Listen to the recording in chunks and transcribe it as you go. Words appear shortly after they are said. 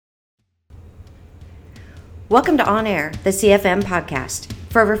Welcome to On Air, the CFM podcast.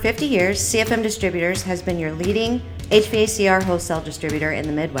 For over 50 years, CFM Distributors has been your leading HVACR wholesale distributor in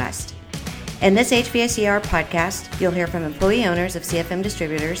the Midwest. In this HVACR podcast, you'll hear from employee owners of CFM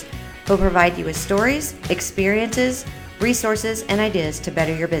Distributors who will provide you with stories, experiences, resources, and ideas to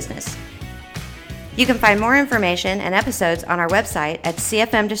better your business. You can find more information and episodes on our website at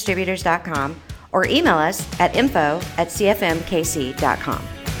cfmdistributors.com or email us at info@cfmkc.com.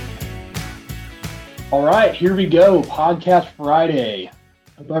 All right, here we go. Podcast Friday.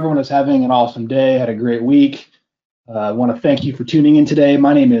 Hope everyone is having an awesome day, had a great week. I want to thank you for tuning in today.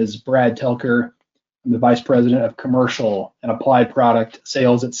 My name is Brad Telker. I'm the Vice President of Commercial and Applied Product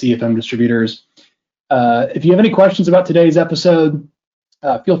Sales at CFM Distributors. If you have any questions about today's episode,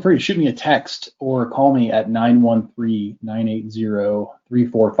 feel free to shoot me a text or call me at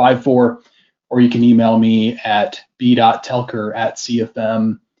 913-980-3454, or you can email me at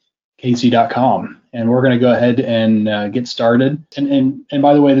b.telker@cfmkc.com. And we're going to go ahead and get started. And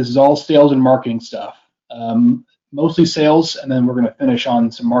by the way, this is all sales and marketing stuff, mostly sales, and then we're going to finish on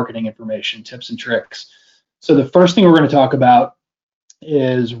some marketing information, tips and tricks. So the first thing we're going to talk about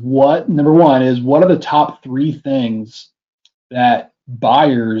is number one is what are the top three things that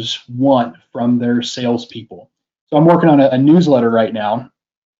buyers want from their salespeople. So I'm working on a newsletter right now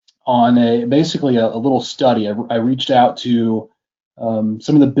on basically a little study. I reached out to some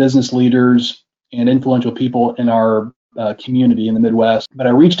of the business leaders and influential people in our community in the Midwest, but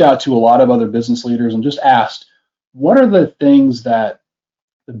I reached out to a lot of other business leaders and just asked, what are the things that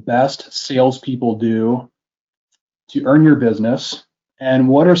the best salespeople do to earn your business, and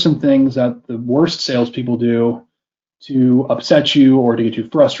what are some things that the worst salespeople do to upset you or to get you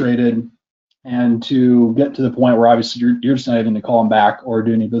frustrated and to get to the point where obviously you're just not even to call them back or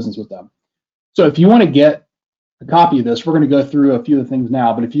do any business with them. So if you want to get a copy of this, we're going to go through a few of the things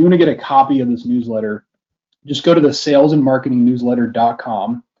now, but if you want to get a copy of this newsletter, just go to the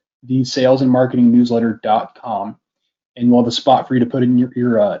salesandmarketingnewsletter.com, thesalesandmarketingnewsletter.com, and we'll have a spot for you to put in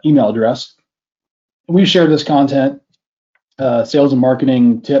your email address. And we share this content, sales and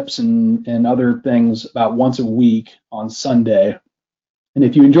marketing tips and other things about once a week on Sunday. And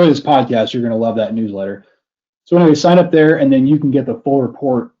if you enjoy this podcast, you're going to love that newsletter. So anyway, sign up there and then you can get the full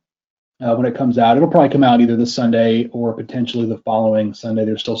report when it comes out. It'll probably come out either this Sunday or potentially the following Sunday.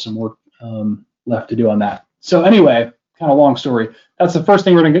 There's still some work left to do on that. So anyway, kind of long story. That's the first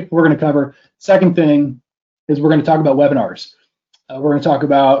thing we're going to cover. Second thing is we're going to talk about webinars. We're going to talk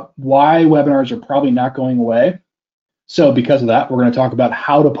about why webinars are probably not going away. So because of that, we're going to talk about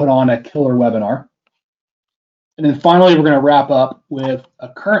how to put on a killer webinar. And then finally, we're going to wrap up with a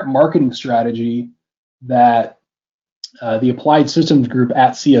current marketing strategy that the Applied Systems Group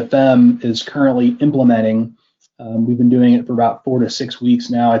at CFM is currently implementing. We've been doing it for about 4 to 6 weeks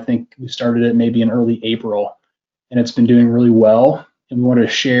now. I think we started it maybe in early April, and it's been doing really well. And we want to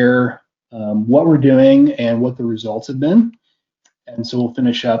share what we're doing and what the results have been. And so we'll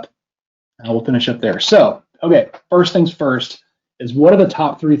finish up there. So, okay, first things first is what are the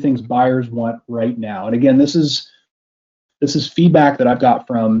top three things buyers want right now? And again, this is feedback that I've got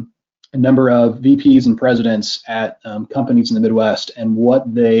from a number of VPs and presidents at companies in the Midwest, and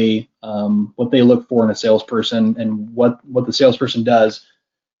what they look for in a salesperson and what the salesperson does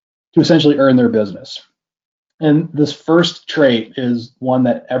to essentially earn their business. And this first trait is one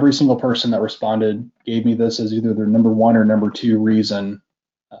that every single person that responded gave me this as either their number one or number two reason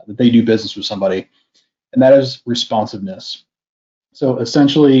that they do business with somebody, and that is responsiveness. So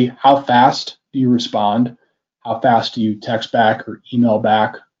essentially, how fast do you respond? How fast do you text back or email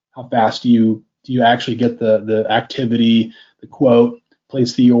back? How fast do you actually get the activity, the quote,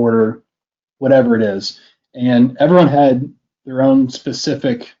 place the order, whatever it is? And everyone had their own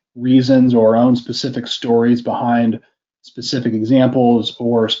specific reasons or own specific stories behind specific examples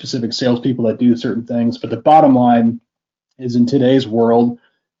or specific salespeople that do certain things. But the bottom line is, in today's world,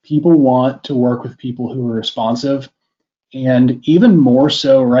 people want to work with people who are responsive. And even more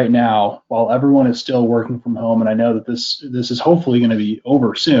so right now, while everyone is still working from home, and I know that this is hopefully going to be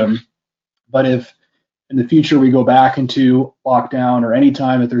over soon, but if in the future we go back into lockdown, or any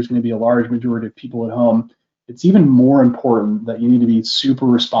time that there's going to be a large majority of people at home, it's even more important that you need to be super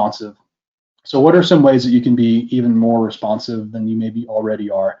responsive. So what are some ways that you can be even more responsive than you maybe already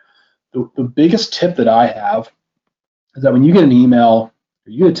are? The biggest tip that I have is that when you get an email,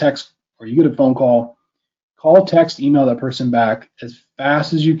 or you get a text, or you get a phone call, text, email that person back as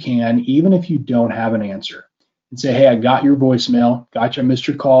fast as you can, even if you don't have an answer, and say, hey, I got your voicemail, got you, I missed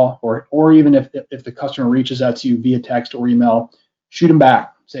your call, or even if the customer reaches out to you via text or email, shoot them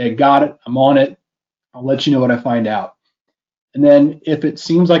back. Say, I got it, I'm on it, I'll let you know what I find out. And then if it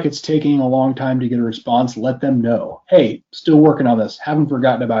seems like it's taking a long time to get a response, let them know, hey, still working on this, haven't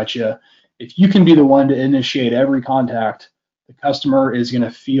forgotten about you. If you can be the one to initiate every contact, the customer is going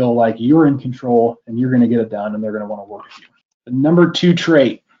to feel like you're in control and you're going to get it done and they're going to want to work with you. The number 2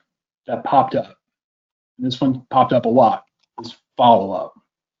 trait that popped up, and this one popped up a lot, is follow-up.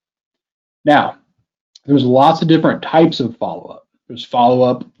 Now, there's lots of different types of follow-up. There's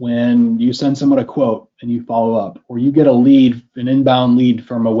follow-up when you send someone a quote and you follow up, or you get a lead, an inbound lead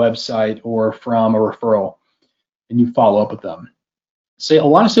from a website or from a referral, and you follow up with them. A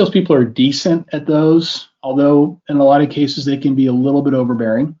lot of salespeople are decent at those, although in a lot of cases they can be a little bit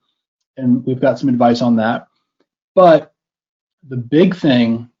overbearing, and we've got some advice on that. But the big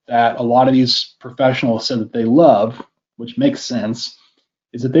thing that a lot of these professionals said that they love, which makes sense,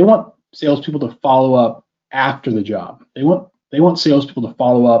 is that they want salespeople to follow up after the job. They want salespeople to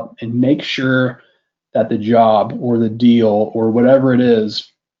follow up and make sure that the job or the deal or whatever it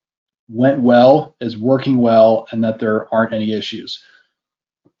is went well, is working well, and that there aren't any issues.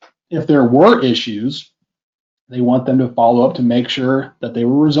 If there were issues, they want them to follow up to make sure that they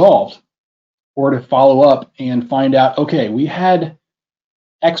were resolved, or to follow up and find out, okay, we had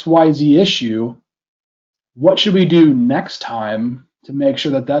XYZ issue. What should we do next time to make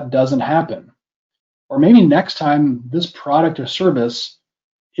sure that that doesn't happen? Or maybe next time this product or service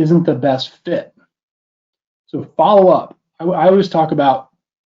isn't the best fit. So follow up. I always talk about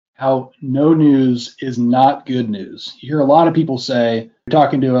how no news is not good news. You hear a lot of people say, you're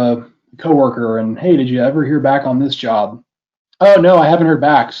talking to a coworker and, hey, did you ever hear back on this job? Oh, no, I haven't heard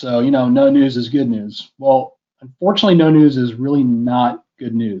back. So, no news is good news. Well, unfortunately, no news is really not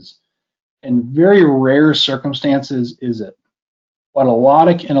good news. In very rare circumstances is it. But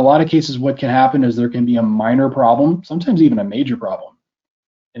in a lot of cases, what can happen is there can be a minor problem, sometimes even a major problem.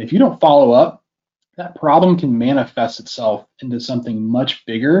 And if you don't follow up, that problem can manifest itself into something much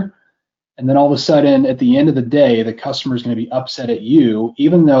bigger. And then all of a sudden, at the end of the day, the customer is going to be upset at you,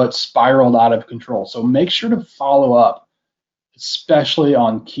 even though it's spiraled out of control. So make sure to follow up, especially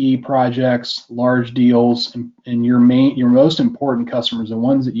on key projects, large deals, and your most important customers, the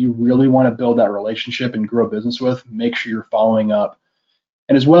ones that you really want to build that relationship and grow business with. Make sure you're following up.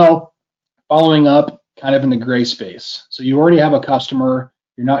 And as well, following up kind of in the gray space. So you already have a customer,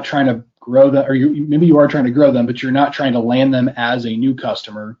 you're not trying to grow them, or maybe you are trying to grow them, but you're not trying to land them as a new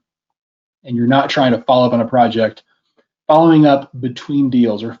customer, and you're not trying to follow up on a project. Following up between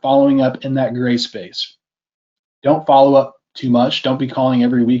deals or following up in that gray space. Don't follow up too much. Don't be calling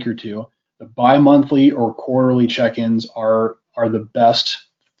every week or two. The bi-monthly or quarterly check-ins are the best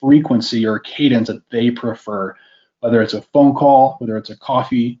frequency or cadence that they prefer, whether it's a phone call, whether it's a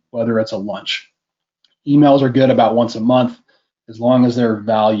coffee, whether it's a lunch. Emails are good about once a month, as long as they're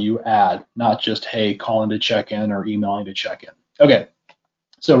value add, not just, hey, calling to check in or emailing to check in. Okay,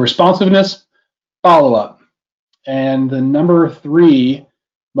 so responsiveness, follow up. And the number 3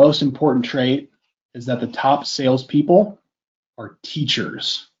 most important trait is that the top salespeople are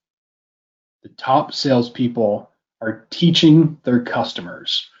teachers. The top salespeople are teaching their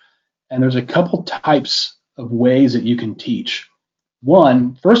customers. And there's a couple types of ways that you can teach.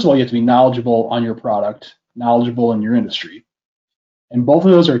 One, first of all, you have to be knowledgeable on your product, knowledgeable in your industry. And both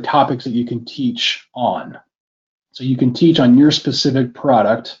of those are topics that you can teach on. So you can teach on your specific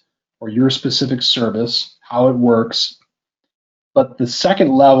product or your specific service, how it works. But the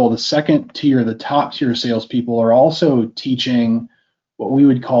second level, the second tier, the top tier salespeople are also teaching what we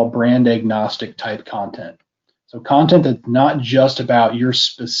would call brand agnostic type content. So content that's not just about your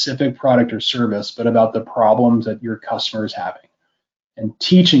specific product or service, but about the problems that your customer is having, and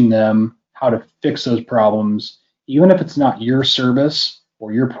teaching them how to fix those problems, even if it's not your service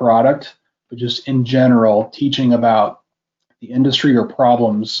or your product, but just in general, teaching about the industry or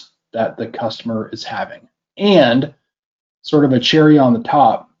problems that the customer is having. And sort of a cherry on the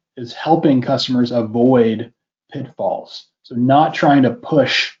top is helping customers avoid pitfalls. So not trying to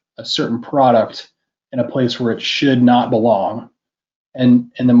push a certain product in a place where it should not belong.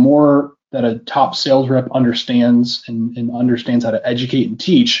 And the more that a top sales rep understands and understands how to educate and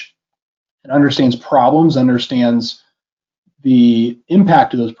teach, and understands problems, understands the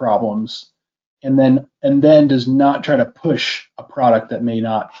impact of those problems, and then does not try to push a product that may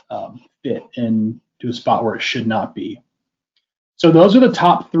not fit into a spot where it should not be. So those are the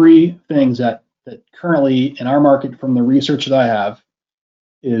top 3 things that currently in our market, from the research that I have,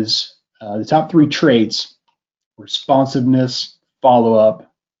 is the top 3 traits: responsiveness,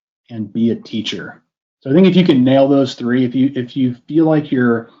 follow-up, and be a teacher. So I think if you can nail those 3, if you feel like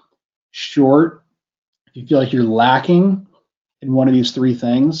you're short, if you feel like you're lacking in one of these 3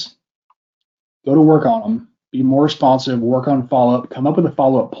 things, go to work on them. be more responsive, work on follow-up, come up with a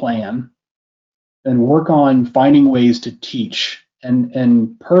follow-up plan, and work on finding ways to teach.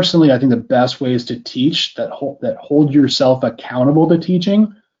 And personally, I think the best ways to teach that hold yourself accountable to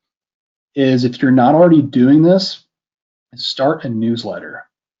teaching is, if you're not already doing this, start a newsletter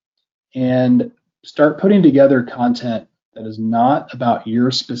and start putting together content that is not about your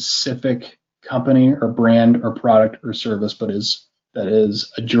specific company or brand or product or service, but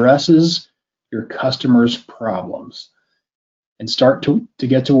addresses your customers' problems. And start to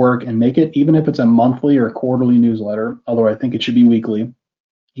get to work and make it, even if it's a monthly or quarterly newsletter, although I think it should be weekly.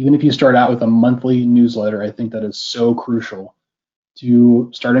 Even if you start out with a monthly newsletter, I think that is so crucial to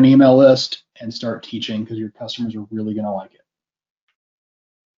start an email list and start teaching, because your customers are really going to like it.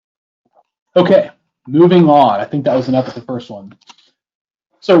 Okay, moving on. I think that was enough of the first one.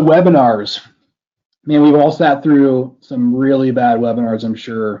 So webinars. Man, we've all sat through some really bad webinars, I'm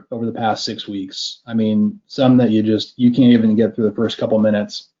sure, over the past 6 weeks. I mean, some that you can't even get through the first couple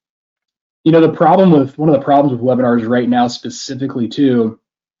minutes. One of the problems with webinars right now specifically too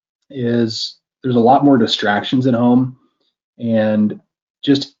is there's a lot more distractions at home, and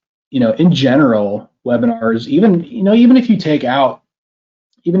just, in general, webinars, even if you take out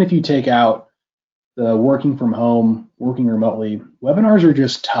the working from home, working remotely, webinars are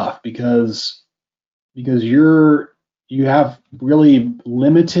just tough because you have really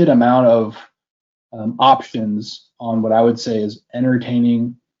limited amount of options on what I would say is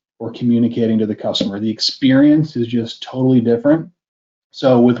entertaining or communicating to the customer. The experience is just totally different.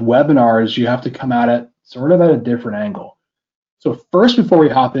 So with webinars, you have to come at it sort of at a different angle. So first, before we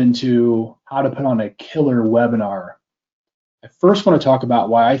hop into how to put on a killer webinar, I first want to talk about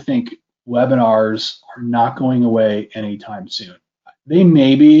why I think webinars are not going away anytime soon. They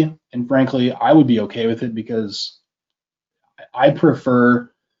may be, and frankly, I would be okay with it, because I prefer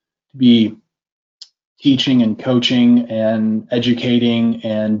to be teaching and coaching and educating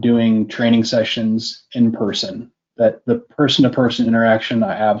and doing training sessions in person. That the person-to-person interaction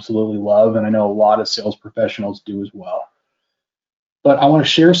I absolutely love, and I know a lot of sales professionals do as well. But I want to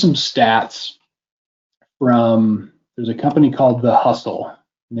share some stats from, there's a company called The Hustle,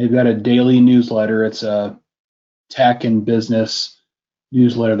 and they've got a daily newsletter. It's a tech and business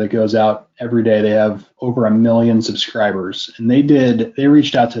newsletter that goes out every day. They have over 1 million subscribers, and they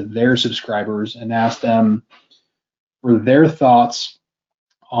reached out to their subscribers and asked them for their thoughts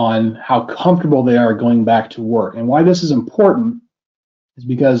on how comfortable they are going back to work. And why this is important is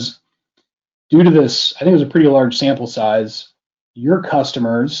because, due to this, I think it was a pretty large sample size, your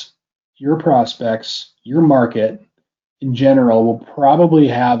customers, your prospects, your market in general will probably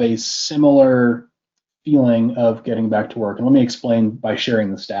have a similar feeling of getting back to work. And let me explain by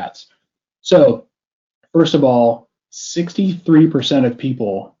sharing the stats. So first of all, 63% of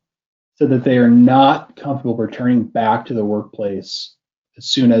people said that they are not comfortable returning back to the workplace as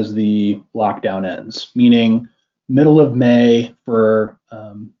soon as the lockdown ends, meaning middle of May for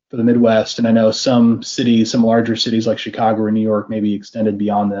the Midwest. And I know some cities, some larger cities like Chicago or New York, may be extended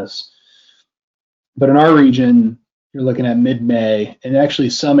beyond this. But in our region, you're looking at mid-May, and actually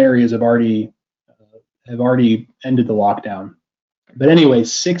some areas have already ended the lockdown. But anyway,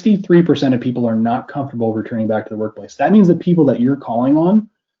 63% of people are not comfortable returning back to the workplace. That means the people that you're calling on,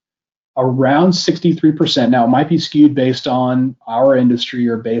 around 63%. Now, it might be skewed based on our industry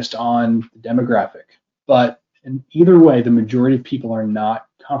or based on the demographic, but in either way, the majority of people are not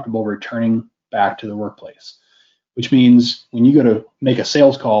comfortable returning back to the workplace, which means when you go to make a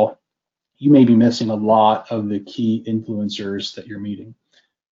sales call, you may be missing a lot of the key influencers that you're meeting.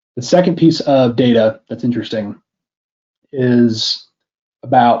 The second piece of data that's interesting is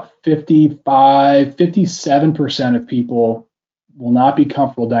about 57% of people will not be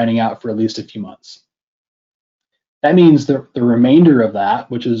comfortable dining out for at least a few months. That means the remainder of that,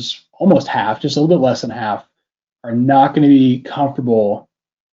 which is almost half, just a little bit less than half, are not going to be comfortable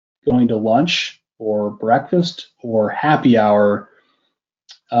going to lunch or breakfast or happy hour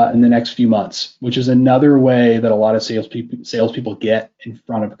in the next few months, which is another way that a lot of salespeople get in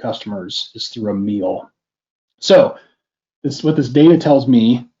front of customers, is through a meal. So what this data tells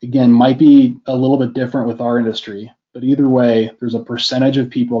me, again, might be a little bit different with our industry, but either way, there's a percentage of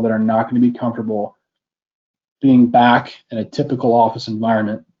people that are not going to be comfortable being back in a typical office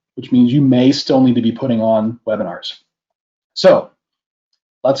environment, which means you may still need to be putting on webinars. So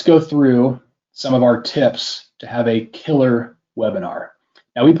let's go through some of our tips to have a killer webinar.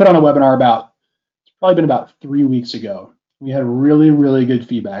 Now, we put on a webinar it's probably been about 3 weeks ago. We had really, really good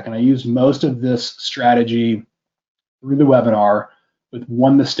feedback, and I used most of this strategy through the webinar with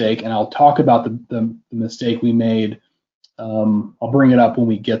one mistake, and I'll talk about the mistake we made. I'll bring it up when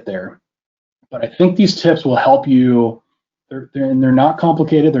we get there. but I think these tips will help you. They're not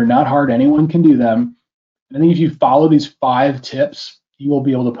complicated. They're not hard. Anyone can do them. And I think if you follow these 5 tips, you will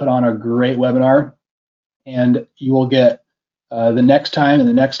be able to put on a great webinar, and you will get the next time and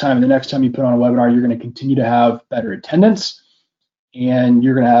the next time and the next time you put on a webinar, you're going to continue to have better attendance, and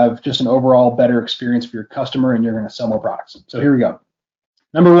you're going to have just an overall better experience for your customer, and you're going to sell more products. So here we go.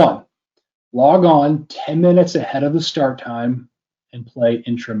 Number 1, log on 10 minutes ahead of the start time and play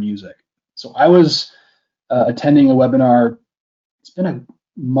intro music. So I was attending a webinar, it's been a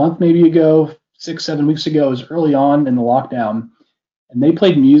month maybe ago, 6-7 weeks ago. It was early on in the lockdown, and they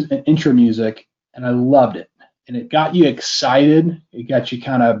played intro music, and I loved it. And it got you excited. It got you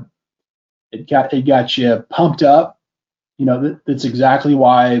it got you pumped up. You know, that's exactly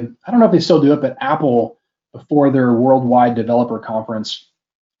why, I don't know if they still do it, but Apple, before their worldwide developer conference,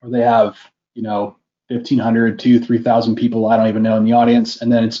 where they have, 1,500 to 3,000 people, I don't even know, in the audience,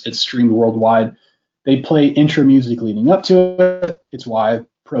 and then it's streamed worldwide. They play intro music leading up to it. It's why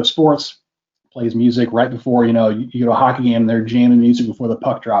pro sports plays music right before, you go to a hockey game, they're jamming music before the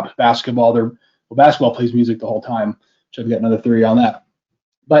puck drops. Basketball, basketball plays music the whole time, which I've got another theory on that.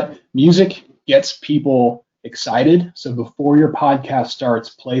 But music gets people excited. So before your podcast starts,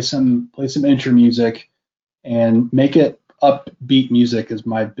 play some intro music and make it upbeat music is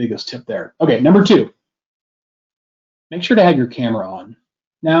my biggest tip there. Okay, number 2, make sure to have your camera on.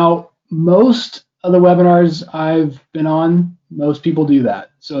 Now, most of the webinars I've been on, most people do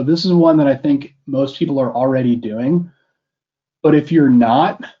that. So this is one that I think most people are already doing. But if you're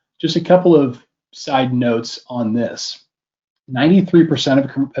not, just a couple of side notes on this.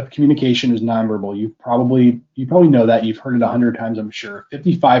 93% of communication is nonverbal. You probably know that. You've heard it 100 times, I'm sure.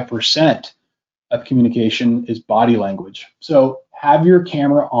 55% of communication is body language. So have your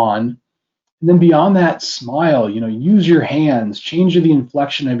camera on, and then beyond that, smile. Use your hands, change the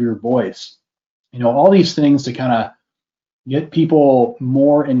inflection of your voice. All these things to kind of get people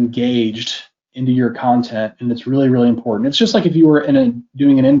more engaged into your content, and it's really, really important. It's just like if you were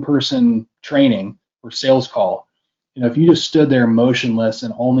doing an in-person training or sales call. If you just stood there motionless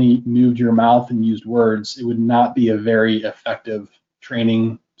and only moved your mouth and used words, it would not be a very effective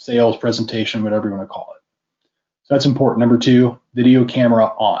training, sales, presentation, whatever you want to call it. So that's important. Number 2, video camera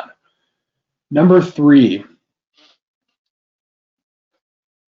on. Number 3,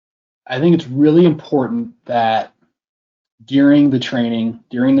 I think it's really important that during the training,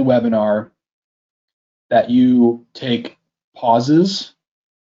 during the webinar, that you take pauses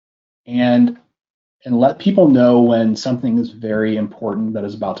and let people know when something is very important that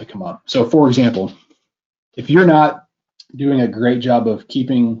is about to come up. So for example, if you're not doing a great job of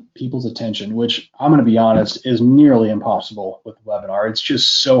keeping people's attention, which I'm going to be honest is nearly impossible with the webinar, it's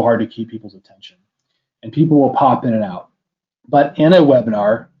just so hard to keep people's attention, and people will pop in and out. But in a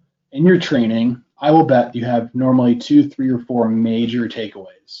webinar, in your training, I will bet you have normally 2, 3, or 4 major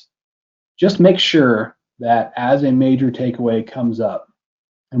takeaways. Just make sure that as a major takeaway comes up,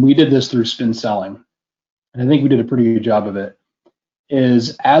 and we did this through spin selling, and I think we did a pretty good job of it,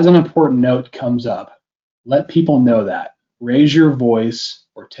 is as an important note comes up, let people know that. Raise your voice,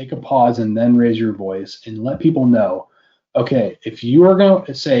 or take a pause and then raise your voice, and let people know, okay, if you're going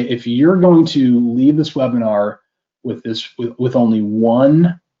to leave this webinar with only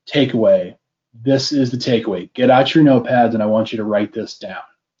one takeaway, this is the takeaway. Get out your notepads, and I want you to write this down.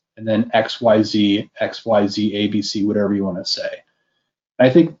 And then XYZ, ABC, whatever you want to say. I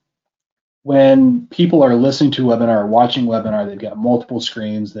think when people are listening to a webinar or watching a webinar, they've got multiple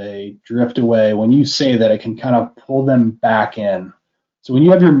screens, they drift away. When you say that, it can kind of pull them back in. So when you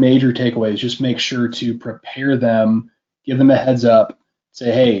have your major takeaways, just make sure to prepare them, give them a heads up,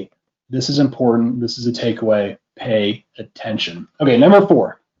 say, hey, this is important, this is a takeaway, pay attention. Okay, number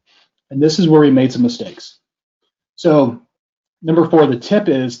 4, and this is where we made some mistakes. So number 4, the tip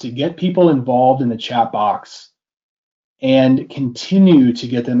is to get people involved in the chat box and continue to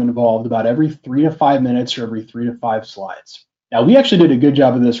get them involved about every 3 to 5 minutes or every 3 to 5 slides. Now, we actually did a good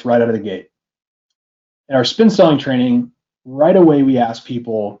job of this right out of the gate. In our spin selling training, right away we asked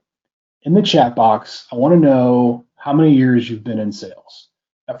people in the chat box, I want to know how many years you've been in sales.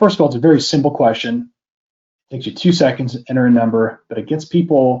 Now, first of all, it's a very simple question. It takes you 2 seconds to enter a number, but it gets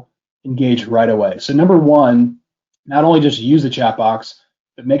people engaged right away. So number 1, not only just use the chat box,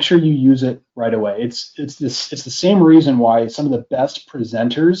 but make sure you use it right away. It's the same reason why some of the best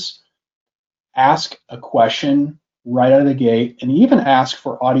presenters ask a question right out of the gate, and even ask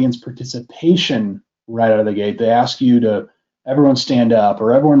for audience participation right out of the gate. They ask you to, everyone stand up,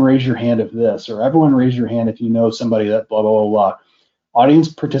 or everyone raise your hand if this, or everyone raise your hand if you know somebody that blah, blah, blah, blah. Audience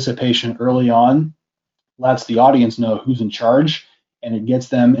participation early on lets the audience know who's in charge, and it gets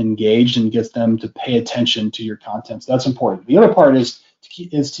them engaged and gets them to pay attention to your content. So that's important. The other part is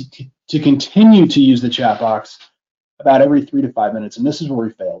to continue to use the chat box about every 3 to 5 minutes, and this is where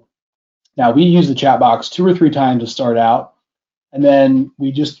we failed. Now, we used the chat box 2 or 3 times to start out, and then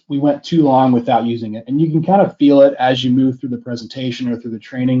we went too long without using it. And you can kind of feel it as you move through the presentation or through the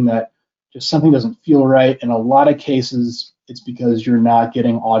training that just something doesn't feel right. In a lot of cases, it's because you're not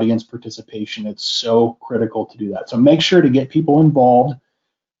getting audience participation. It's so critical to do that. So make sure to get people involved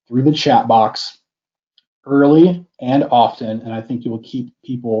through the chat box early and often, and I think you will keep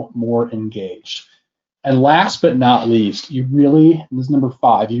people more engaged. And last but not least, this is number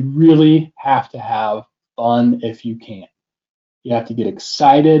 5, you really have to have fun if you can. You have to get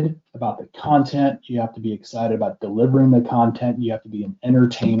excited about the content. You have to be excited about delivering the content. You have to be an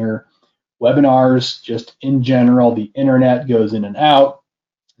entertainer. Webinars, just in general, the internet goes in and out.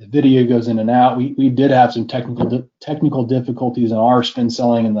 The video goes in and out. We did have some technical difficulties in our spin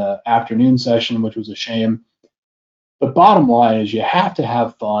selling in the afternoon session, which was a shame. But bottom line is you have to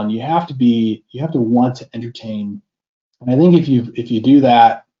have fun. You have to want to entertain. And I think if you do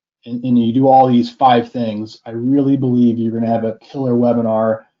that and you do all these 5 things, I really believe you're going to have a killer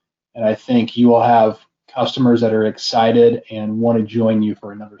webinar. And I think you will have customers that are excited and want to join you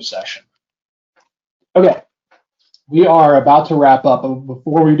for another session. Okay, we are about to wrap up. But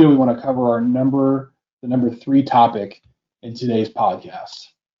before we do, we want to cover the number 3 topic in today's podcast.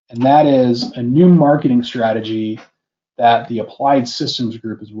 And that is a new marketing strategy that the Applied Systems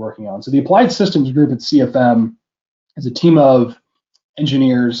Group is working on. So the Applied Systems Group at CFM is a team of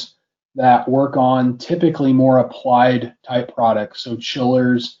engineers that work on typically more applied type products. So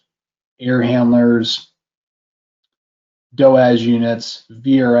chillers, air handlers, DOAS units,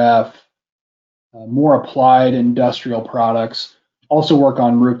 VRF, more applied industrial products. Also work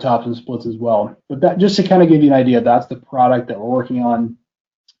on rooftops and splits as well. But that, just to kind of give you an idea, that's the product that we're working on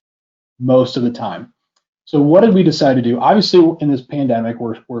most of the time. So what did we decide to do? Obviously, in this pandemic,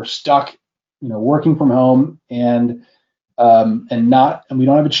 we're stuck, working from home, and we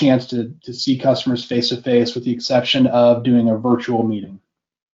don't have a chance to see customers face to face, with the exception of doing a virtual meeting.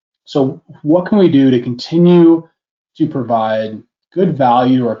 So what can we do to continue to provide good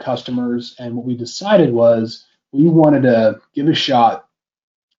value to our customers? And what we decided was we wanted to give a shot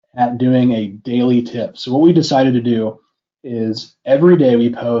at doing a daily tip. So what we decided to do is every day we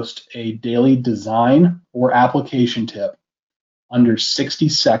post a daily design or application tip under 60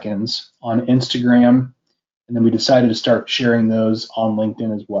 seconds on Instagram, and then we decided to start sharing those on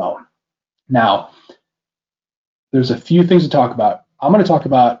LinkedIn as well. Now, there's a few things to talk about. I'm going to talk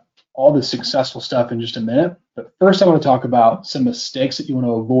about all the successful stuff in just a minute, but first I want to talk about some mistakes that you want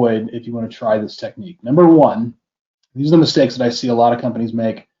to avoid if you want to try this technique. Number 1, these are the mistakes that I see a lot of companies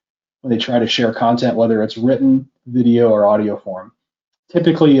make when they try to share content, whether it's written, video, or audio form.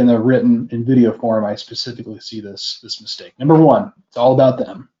 Typically in the written and video form, I specifically see this mistake. Number 1, it's all about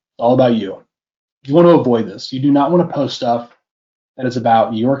them. It's all about you. You want to avoid this. You do not want to post stuff that is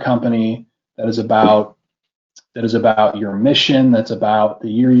about your company, that is about your mission, that's about the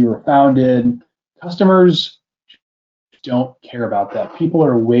year you were founded. Customers don't care about that. People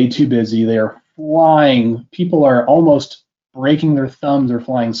are way too busy. They are flying. People are almost breaking their thumbs. They're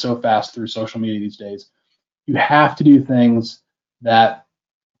flying so fast through social media these days. You have to do things that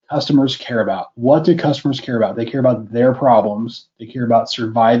customers care about. What do customers care about? They care about their problems. They care about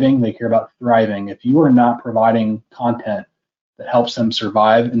surviving. They care about thriving. If you are not providing content that helps them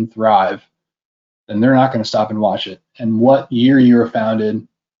survive and thrive, then they're not going to stop and watch it. And what year you were founded,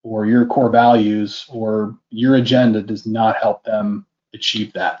 or your core values, or your agenda does not help them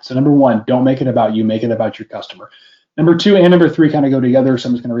achieve that. So number 1, don't make it about you, make it about your customer. Number 2 and number 3 kind of go together, so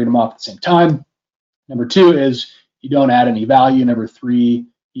I'm just going to read them off at the same time. Number 2 is you don't add any value. Number 3,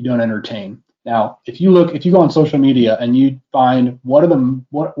 you don't entertain. Now, if you go on social media and you find what are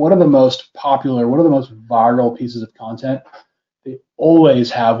the most popular, what are the most viral pieces of content, they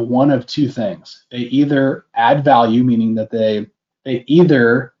always have one of 2 things. They either add value, meaning that they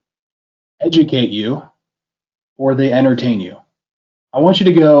either educate you or they entertain you. I want you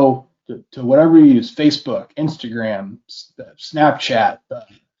to go to whatever you use, Facebook, Instagram, Snapchat,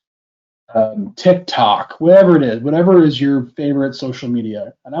 TikTok, whatever is your favorite social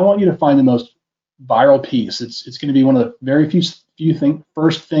media. And I want you to find the most viral piece. It's going to be one of the very few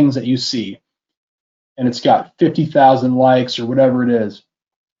first things that you see. And it's got 50,000 likes or whatever it is.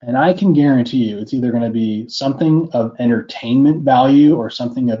 And I can guarantee you it's either going to be something of entertainment value or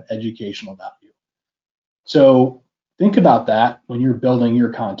something of educational value. So think about that when you're building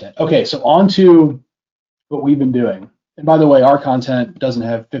your content. Okay, so on to what we've been doing. And by the way, our content doesn't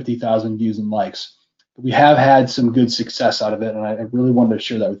have 50,000 views and likes. But we have had some good success out of it, and I really wanted to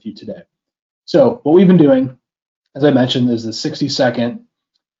share that with you today. So what we've been doing, as I mentioned, is the 60-second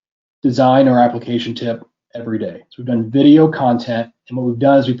design or application tip every day. So we've done video content, and what we've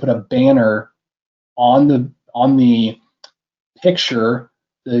done is we put a banner on the picture,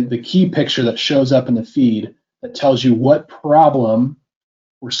 the key picture that shows up in the feed that tells you what problem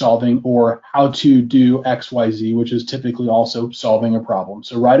we're solving or how to do XYZ, which is typically also solving a problem.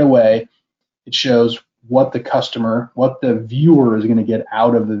 So right away, it shows what the viewer is going to get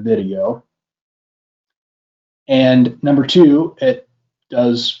out of the video. And number two, it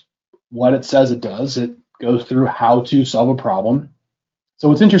does what it says it does. It goes through how to solve a problem. So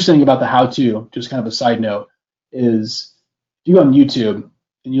what's interesting about the how to, just kind of a side note, is if you go on YouTube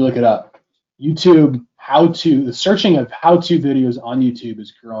and you look it up, YouTube the searching of how-to videos on YouTube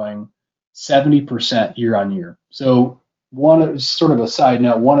is growing 70% year on year. So sort of a side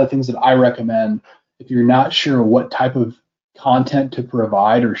note, one of the things that I recommend if you're not sure what type of content to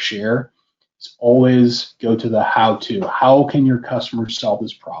provide or share is always go to the how-to. How can your customers solve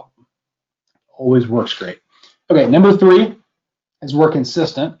this problem? Always works great. Okay, number 3 is we're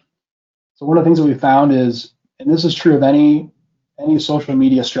consistent. So one of the things that we found is, and this is true of any social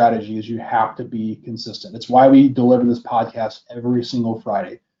media strategy, is you have to be consistent. It's why we deliver this podcast every single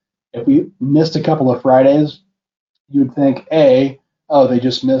Friday. If we missed a couple of Fridays, you'd think, they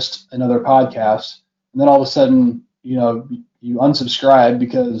just missed another podcast. And then all of a sudden, you unsubscribe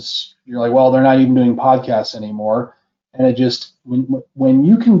because you're like, well, they're not even doing podcasts anymore. And it just, when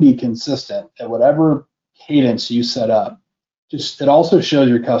you can be consistent at whatever cadence you set up, it also shows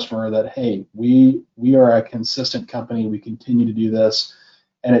your customer that, hey, we are a consistent company. We continue to do this.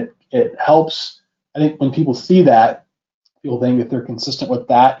 And it helps. I think when people see that, people think if they're consistent with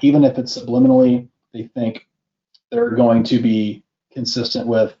that, even if it's subliminally, they think they're going to be consistent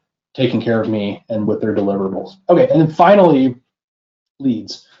with taking care of me and with their deliverables. Okay, and then finally,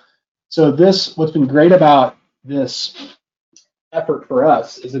 leads. So what's been great about this effort for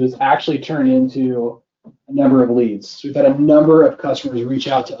us is it has actually turned into a number of leads. So we've had a number of customers reach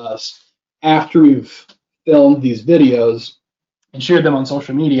out to us after we've filmed these videos and shared them on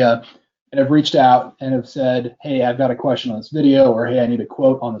social media, and have reached out and have said, hey, I've got a question on this video, or hey, I need a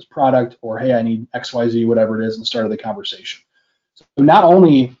quote on this product, or hey, I need XYZ, whatever it is, and started the conversation. So not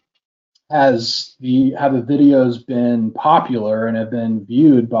only have the videos been popular and have been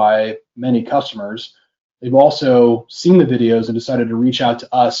viewed by many customers, they've also seen the videos and decided to reach out to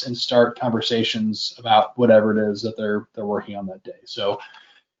us and start conversations about whatever it is that they're working on that day. So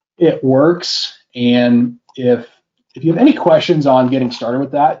it works. And if you have any questions on getting started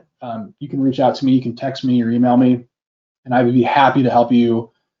with that, you can reach out to me. You can text me or email me, and I would be happy to help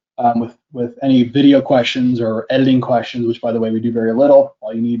you with any video questions or editing questions, which, by the way, we do very little.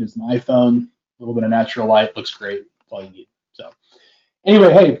 All you need is an iPhone, a little bit of natural light, looks great. That's all you need. So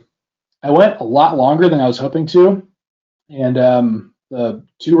anyway, hey, I went a lot longer than I was hoping to, and the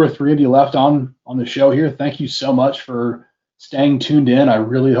 2 or 3 of you left on the show here, thank you so much for staying tuned in. I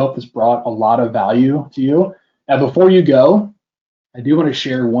really hope this brought a lot of value to you. Now, before you go, I do want to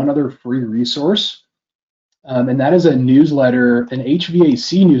share one other free resource, and that is a newsletter, an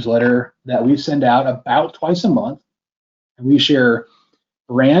HVAC newsletter that we send out about twice a month, and we share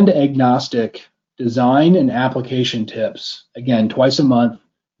brand agnostic design and application tips, again, twice a month,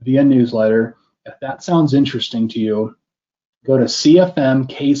 via newsletter. If that sounds interesting to you, go to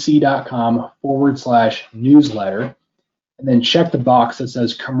cfmkc.com/newsletter and then check the box that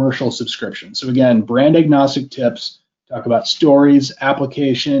says commercial subscription. So again, brand agnostic tips, talk about stories,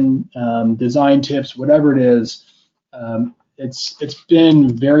 application, design tips, whatever it is. It's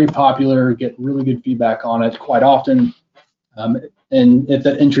been very popular, get really good feedback on it quite often. And if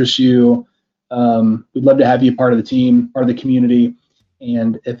that interests you, we'd love to have you part of the team, part of the community.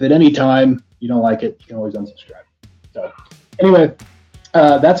 And if at any time you don't like it, you can always unsubscribe. So anyway,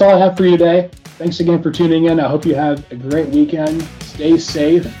 that's all I have for you today. Thanks again for tuning in. I hope you have a great weekend. Stay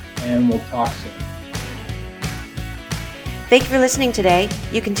safe, and we'll talk soon. Thank you for listening today.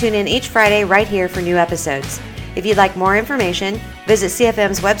 You can tune in each Friday right here for new episodes. If you'd like more information, visit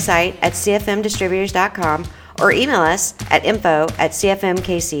CFM's website at cfmdistributors.com or email us at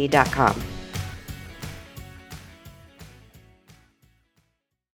info@cfmkc.com.